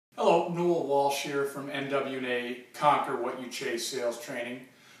Hello, Noel Walsh here from NW&A, Conquer What You Chase Sales Training.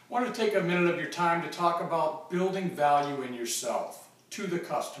 I wanted to take a minute of your time to talk about building value in yourself to the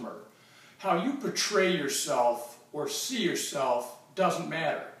customer. How you portray yourself or see yourself doesn't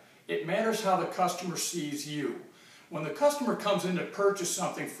matter. It matters how the customer sees you. When the customer comes in to purchase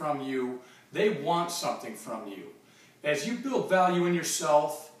something from you, they want something from you. As you build value in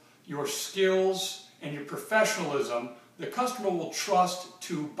yourself, your skills, and your professionalism, the customer will trust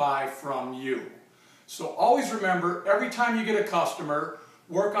to buy from you. So always remember, every time you get a customer,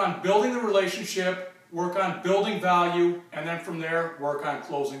 work on building the relationship, work on building value, and then from there, work on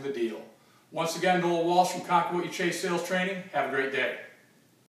closing the deal. Once again, Noel Walsh from Conquer What You Chase Sales Training. Have a great day.